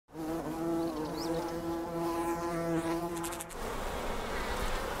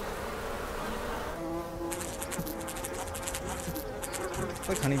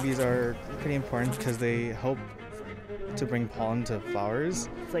honeybees are pretty important because they help to bring pollen to flowers.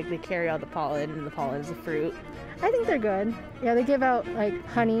 It's like they carry all the pollen, and the pollen is a fruit. I think they're good. Yeah, they give out like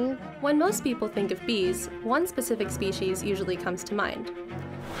honey. When most people think of bees, one specific species usually comes to mind.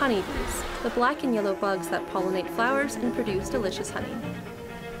 Honeybees, the black and yellow bugs that pollinate flowers and produce delicious honey.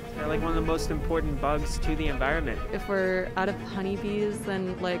 They're like one of the most important bugs to the environment. If we're out of honeybees,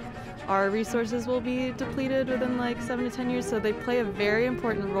 then our resources will be depleted within 7 to 10 years, so they play a very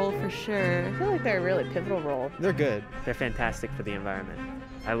important role for sure. I feel like they're a really pivotal role. They're good. They're fantastic for the environment.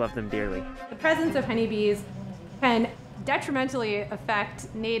 I love them dearly. The presence of honeybees can detrimentally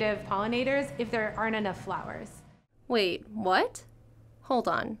affect native pollinators if there aren't enough flowers. Wait, what? Hold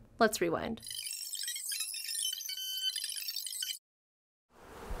on, let's rewind.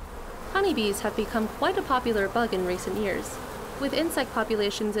 Honeybees have become quite a popular bug in recent years. With insect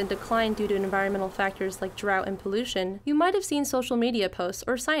populations in decline due to environmental factors like drought and pollution, you might have seen social media posts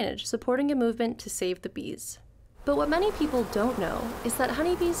or signage supporting a movement to save the bees. But what many people don't know is that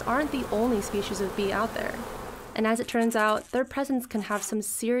honeybees aren't the only species of bee out there. And as it turns out, their presence can have some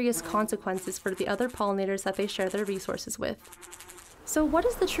serious consequences for the other pollinators that they share their resources with. So what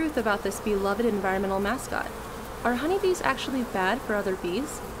is the truth about this beloved environmental mascot? Are honeybees actually bad for other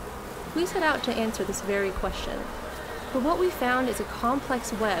bees? We set out to answer this very question. But what we found is a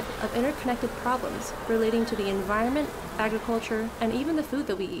complex web of interconnected problems relating to the environment, agriculture, and even the food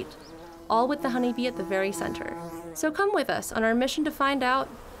that we eat, all with the honeybee at the very center. So come with us on our mission to find out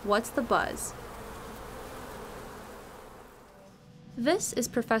what's the buzz. This is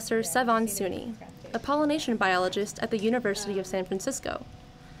Professor Sevan Suni, a pollination biologist at the University of San Francisco.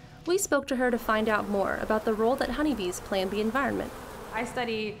 We spoke to her to find out more about the role that honeybees play in the environment. I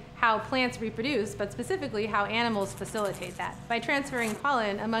study how plants reproduce, but specifically how animals facilitate that by transferring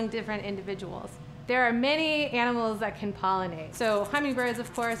pollen among different individuals. There are many animals that can pollinate. So hummingbirds,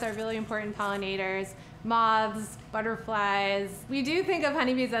 of course, are really important pollinators, moths, butterflies. We do think of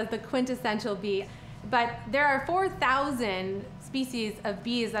honeybees as the quintessential bee, but there are 4,000 species of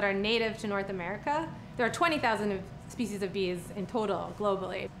bees that are native to North America. There are 20,000 species of bees in total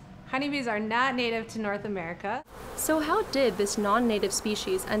globally. Honeybees are not native to North America. So how did this non-native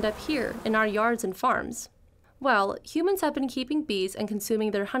species end up here in our yards and farms? Well, humans have been keeping bees and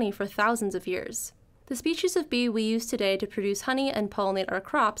consuming their honey for thousands of years. The species of bee we use today to produce honey and pollinate our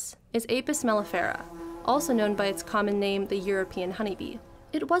crops is Apis mellifera, also known by its common name, the European honeybee.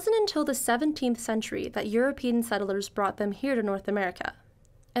 It wasn't until the 17th century that European settlers brought them here to North America.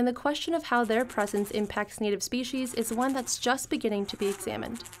 And the question of how their presence impacts native species is one that's just beginning to be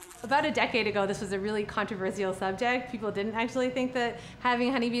examined. About a decade ago, this was a really controversial subject. People didn't actually think that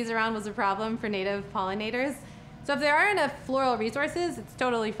having honeybees around was a problem for native pollinators. So if there are enough floral resources, it's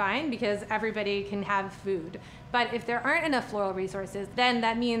totally fine because everybody can have food. But if there aren't enough floral resources, then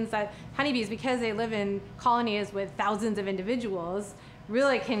that means that honeybees, because they live in colonies with thousands of individuals,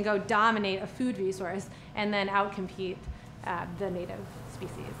 really can go dominate a food resource and then outcompete the native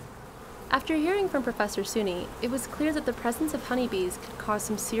species. After hearing from Professor Suni, it was clear that the presence of honeybees could cause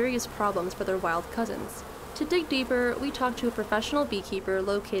some serious problems for their wild cousins. To dig deeper, we talked to a professional beekeeper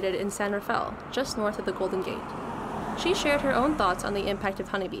located in San Rafael, just north of the Golden Gate. She shared her own thoughts on the impact of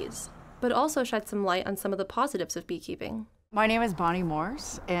honeybees, but also shed some light on some of the positives of beekeeping. My name is Bonnie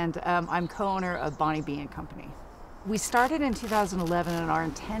Morse, and I'm co-owner of Bonnie Bee and Company. We started in 2011, and our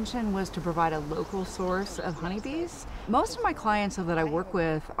intention was to provide a local source of honeybees. Most of my clients that I work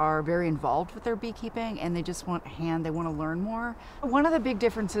with are very involved with their beekeeping, and they just want they want to learn more. One of the big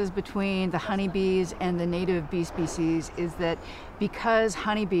differences between the honeybees and the native bee species is that because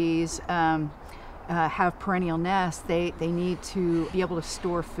honeybees have perennial nests, they need to be able to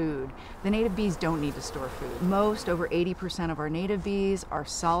store food. The native bees don't need to store food. Most, over 80% of our native bees are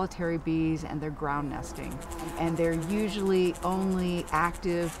solitary bees, and they're ground nesting. And they're usually only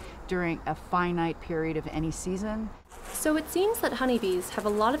active during a finite period of any season. So it seems that honeybees have a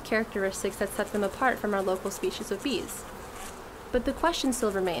lot of characteristics that set them apart from our local species of bees. But the question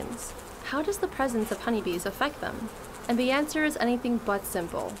still remains, how does the presence of honeybees affect them? And the answer is anything but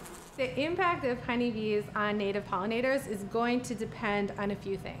simple. The impact of honeybees on native pollinators is going to depend on a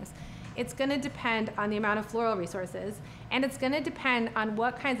few things. It's going to depend on the amount of floral resources, and it's going to depend on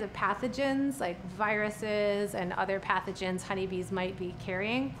what kinds of pathogens, like viruses and other pathogens, honeybees might be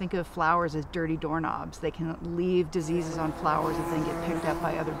carrying. Think of flowers as dirty doorknobs. They can leave diseases on flowers that then get picked up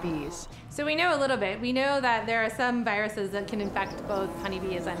by other bees. So we know a little bit. We know that there are some viruses that can infect both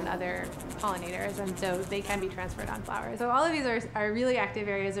honeybees and other pollinators, and so they can be transferred on flowers. So all of these are really active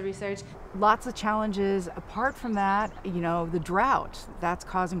areas of research. Lots of challenges. Apart from that, the drought, that's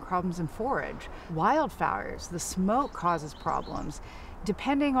causing problems in forage. Wildfires, the smoke causes problems.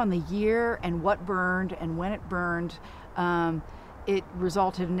 Depending on the year and what burned and when it burned, it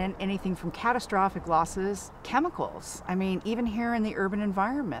resulted in anything from catastrophic losses, chemicals. I mean, even here in the urban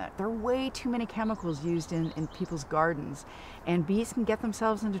environment, there are way too many chemicals used in people's gardens, and bees can get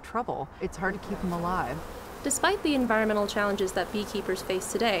themselves into trouble. It's hard to keep them alive. Despite the environmental challenges that beekeepers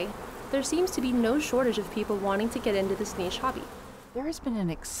face today, there seems to be no shortage of people wanting to get into this niche hobby. There has been an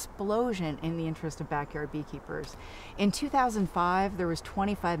explosion in the interest of backyard beekeepers. In 2005, there was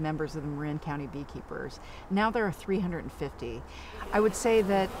 25 members of the Marin County Beekeepers. Now there are 350. I would say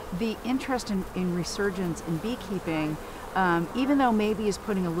that the interest in resurgence in beekeeping, even though maybe is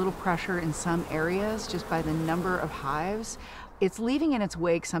putting a little pressure in some areas just by the number of hives, it's leaving in its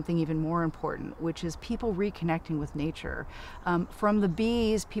wake something even more important, which is people reconnecting with nature. From the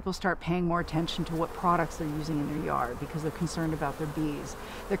bees, people start paying more attention to what products they're using in their yard because they're concerned about their bees.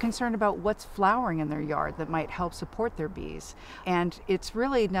 They're concerned about what's flowering in their yard that might help support their bees. And it's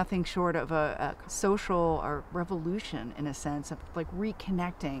really nothing short of a social or revolution, in a sense, of like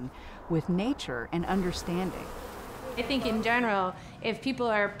reconnecting with nature and understanding. I think in general, if people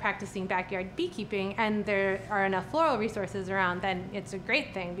are practicing backyard beekeeping and there are enough floral resources around, then it's a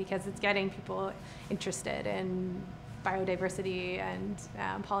great thing because it's getting people interested in biodiversity and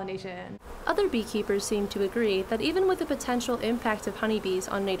pollination. Other beekeepers seem to agree that even with the potential impact of honeybees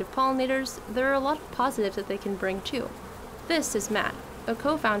on native pollinators, there are a lot of positives that they can bring too. This is Matt, a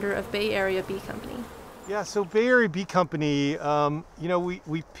co-founder of Bay Area Bee Company. Yeah, so Bay Area Bee Company,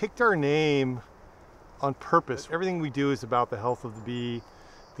 we picked our name on purpose. Everything we do is about the health of the bee,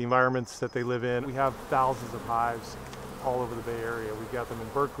 the environments that they live in. We have thousands of hives all over the Bay Area. We've got them in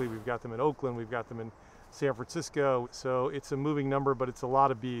Berkeley, we've got them in Oakland, we've got them in San Francisco. So it's a moving number, but it's a lot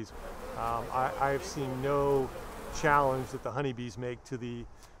of bees. I have seen no challenge that the honeybees make to the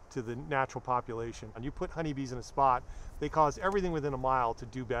natural population. And you put honeybees in a spot, they cause everything within a mile to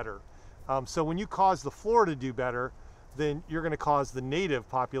do better. So when you cause the flora to do better, then you're going to cause the native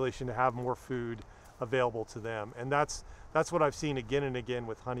population to have more food available to them, and that's what I've seen again and again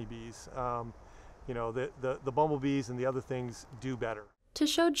with honeybees. The bumblebees and the other things do better. To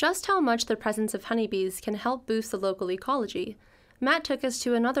show just how much the presence of honeybees can help boost the local ecology, Matt took us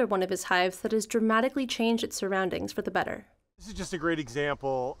to another one of his hives that has dramatically changed its surroundings for the better. This is just a great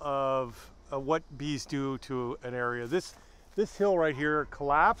example of what bees do to an area. This hill right here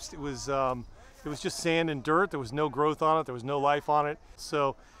collapsed. It was just sand and dirt. There was no growth on it. There was no life on it.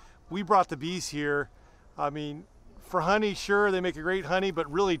 So we brought the bees here. I mean, for honey, sure, they make a great honey,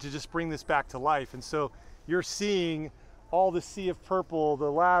 but really to just bring this back to life. And so you're seeing all the sea of purple, the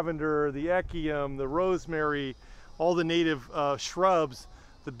lavender, the echium, the rosemary, all the native shrubs.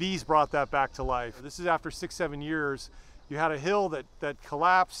 The bees brought that back to life. This is after 6-7 years. You had a hill that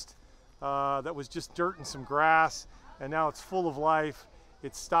collapsed, that was just dirt and some grass, and now it's full of life.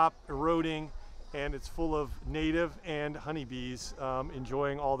 It's stopped eroding, and it's full of native and honeybees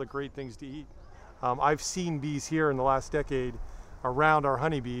enjoying all the great things to eat. I've seen bees here in the last decade around our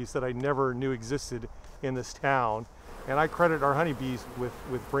honeybees that I never knew existed in this town, and I credit our honeybees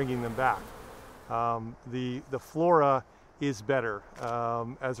with bringing them back. The flora is better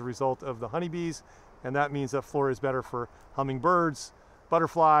as a result of the honeybees, and that means that flora is better for hummingbirds,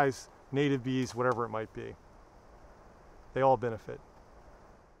 butterflies, native bees, whatever it might be. They all benefit.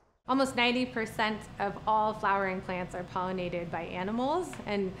 Almost 90% of all flowering plants are pollinated by animals,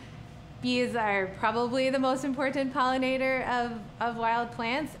 and bees are probably the most important pollinator of wild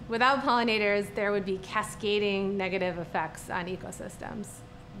plants. Without pollinators, there would be cascading negative effects on ecosystems.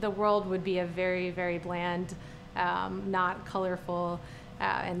 The world would be a very, very bland, not colorful,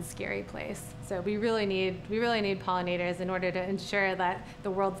 and scary place. So we really need pollinators in order to ensure that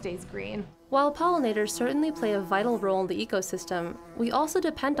the world stays green. While pollinators certainly play a vital role in the ecosystem, we also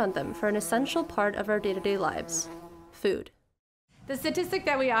depend on them for an essential part of our day-to-day lives: food. The statistic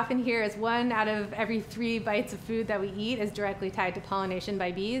that we often hear is 1 out of every 3 bites of food that we eat is directly tied to pollination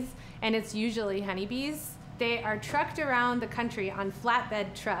by bees, and it's usually honeybees. They are trucked around the country on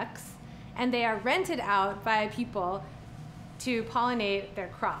flatbed trucks, and they are rented out by people to pollinate their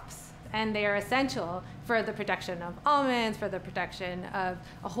crops. And they are essential for the production of almonds, for the production of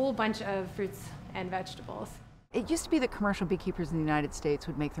a whole bunch of fruits and vegetables. It used to be that commercial beekeepers in the United States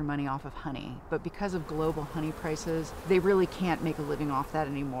would make their money off of honey, but because of global honey prices, they really can't make a living off that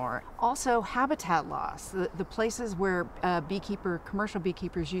anymore. Also, habitat loss. The places where commercial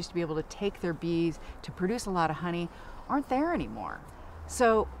beekeepers used to be able to take their bees to produce a lot of honey aren't there anymore.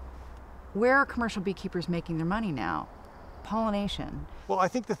 So where are commercial beekeepers making their money now? Pollination. Well, I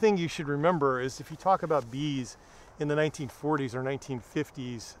think the thing you should remember is if you talk about bees in the 1940s or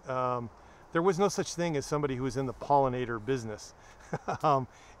 1950s, there was no such thing as somebody who was in the pollinator business.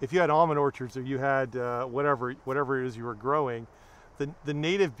 If you had almond orchards or you had whatever it is you were growing, the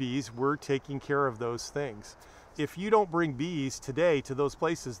native bees were taking care of those things. If you don't bring bees today to those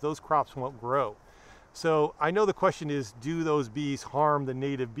places, those crops won't grow. So I know the question is, do those bees harm the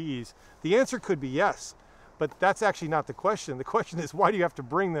native bees? The answer could be yes, but that's actually not the question. The question is, why do you have to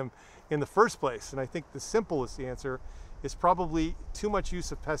bring them in the first place? And I think the simplest answer is probably too much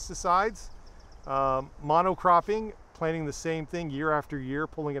use of pesticides, monocropping, planting the same thing year after year,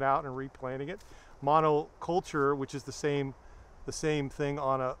 pulling it out and replanting it, monoculture, which is the same thing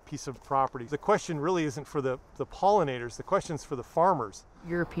on a piece of property. The question really isn't for the pollinators, the question is for the farmers.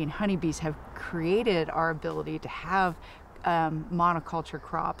 European honeybees have created our ability to have monoculture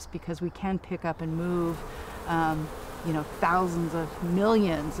crops because we can pick up and move thousands of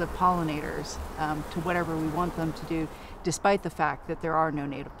millions of pollinators to whatever we want them to do, despite the fact that there are no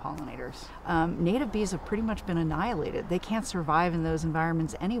native pollinators. Native bees have pretty much been annihilated. They can't survive in those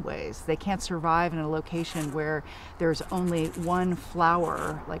environments anyways. They can't survive in a location where there's only one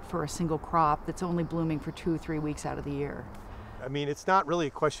flower, like for a single crop, that's only blooming for 2 or 3 weeks out of the year. I mean, it's not really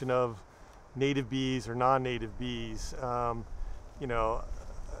a question of native bees or non-native bees. The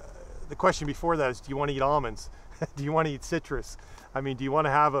question before that is, do you want to eat almonds? Do you want to eat citrus? I mean, do you want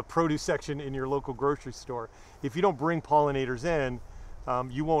to have a produce section in your local grocery store? If you don't bring pollinators in,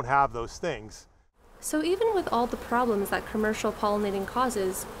 you won't have those things. So even with all the problems that commercial pollinating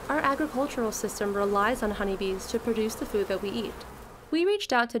causes, our agricultural system relies on honeybees to produce the food that we eat. We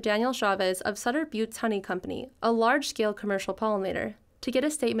reached out to Daniel Chavez of Sutter Butte's Honey Company, a large-scale commercial pollinator, to get a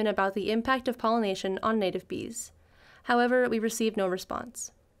statement about the impact of pollination on native bees. However, we received no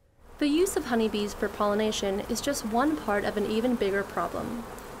response. The use of honeybees for pollination is just one part of an even bigger problem,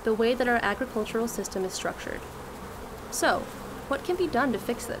 the way that our agricultural system is structured. So, what can be done to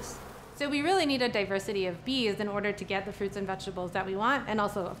fix this? So we really need a diversity of bees in order to get the fruits and vegetables that we want, and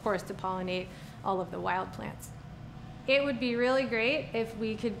also, of course, to pollinate all of the wild plants. It would be really great if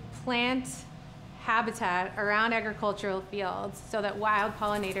we could plant habitat around agricultural fields so that wild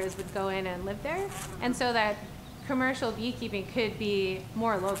pollinators would go in and live there, and so that commercial beekeeping could be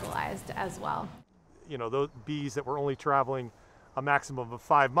more localized as well. Those bees that were only traveling a maximum of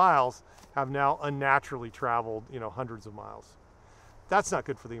 5 miles have now unnaturally traveled, hundreds of miles. That's not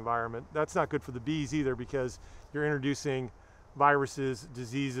good for the environment. That's not good for the bees either, because you're introducing viruses,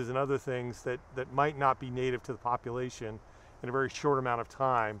 diseases, and other things that might not be native to the population in a very short amount of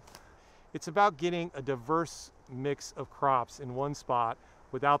time. It's about getting a diverse mix of crops in one spot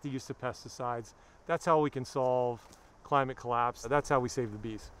without the use of pesticides. That's how we can solve climate collapse. That's how we save the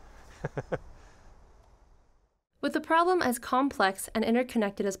bees. With a problem as complex and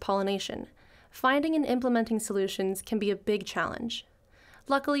interconnected as pollination, finding and implementing solutions can be a big challenge.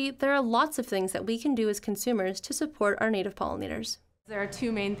 Luckily, there are lots of things that we can do as consumers to support our native pollinators. There are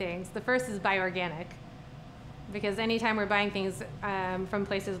 2 main things. The first is buy organic, because anytime we're buying things from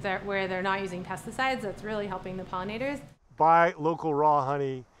places where they're not using pesticides, that's really helping the pollinators. Buy local raw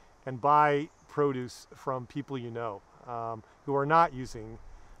honey and buy produce from people who are not using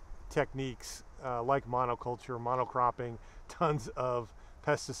techniques like monoculture, monocropping, tons of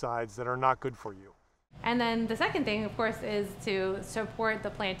pesticides that are not good for you. And then the second thing, of course, is to support the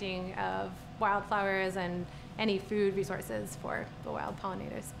planting of wildflowers and any food resources for the wild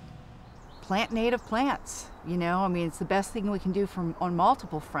pollinators. Plant native plants. It's the best thing we can do on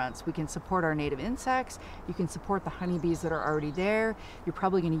multiple fronts. We can support our native insects. You can support the honeybees that are already there. You're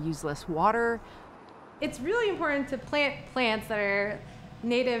probably going to use less water. It's really important to plant plants that are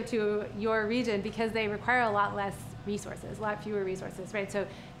native to your region because they require a lot less resources, a lot fewer resources, right? So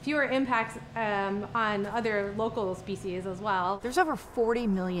fewer impacts on other local species as well. There's over 40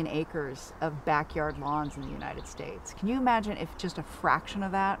 million acres of backyard lawns in the United States. Can you imagine if just a fraction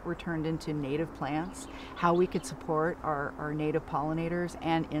of that were turned into native plants, how we could support our native pollinators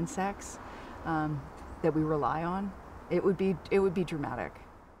and insects that we rely on? It would be dramatic.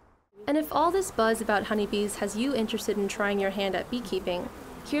 And if all this buzz about honeybees has you interested in trying your hand at beekeeping,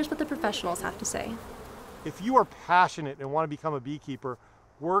 here's what the professionals have to say. If you are passionate and want to become a beekeeper,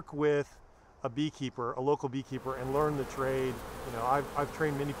 work with a beekeeper, a local beekeeper, and learn the trade. I've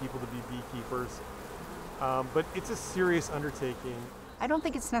trained many people to be beekeepers, but it's a serious undertaking. I don't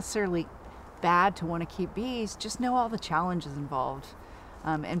think it's necessarily bad to want to keep bees, just know all the challenges involved.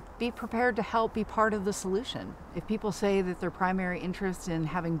 And be prepared to help be part of the solution. If people say that their primary interest in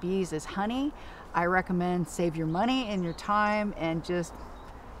having bees is honey, I recommend save your money and your time and just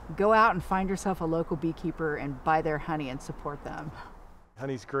go out and find yourself a local beekeeper and buy their honey and support them.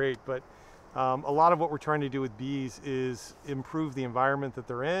 Honey's great, but A lot of what we're trying to do with bees is improve the environment that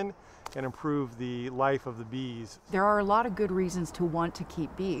they're in and improve the life of the bees. There are a lot of good reasons to want to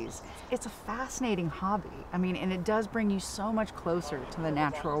keep bees. It's a fascinating hobby. I mean, and it does bring you so much closer to the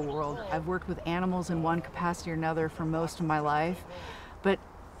natural world. I've worked with animals in one capacity or another for most of my life, but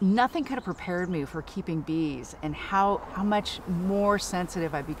nothing could have prepared me for keeping bees and how much more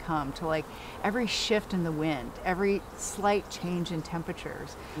sensitive I become to like every shift in the wind, every slight change in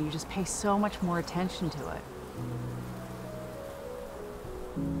temperatures. You just pay so much more attention to it.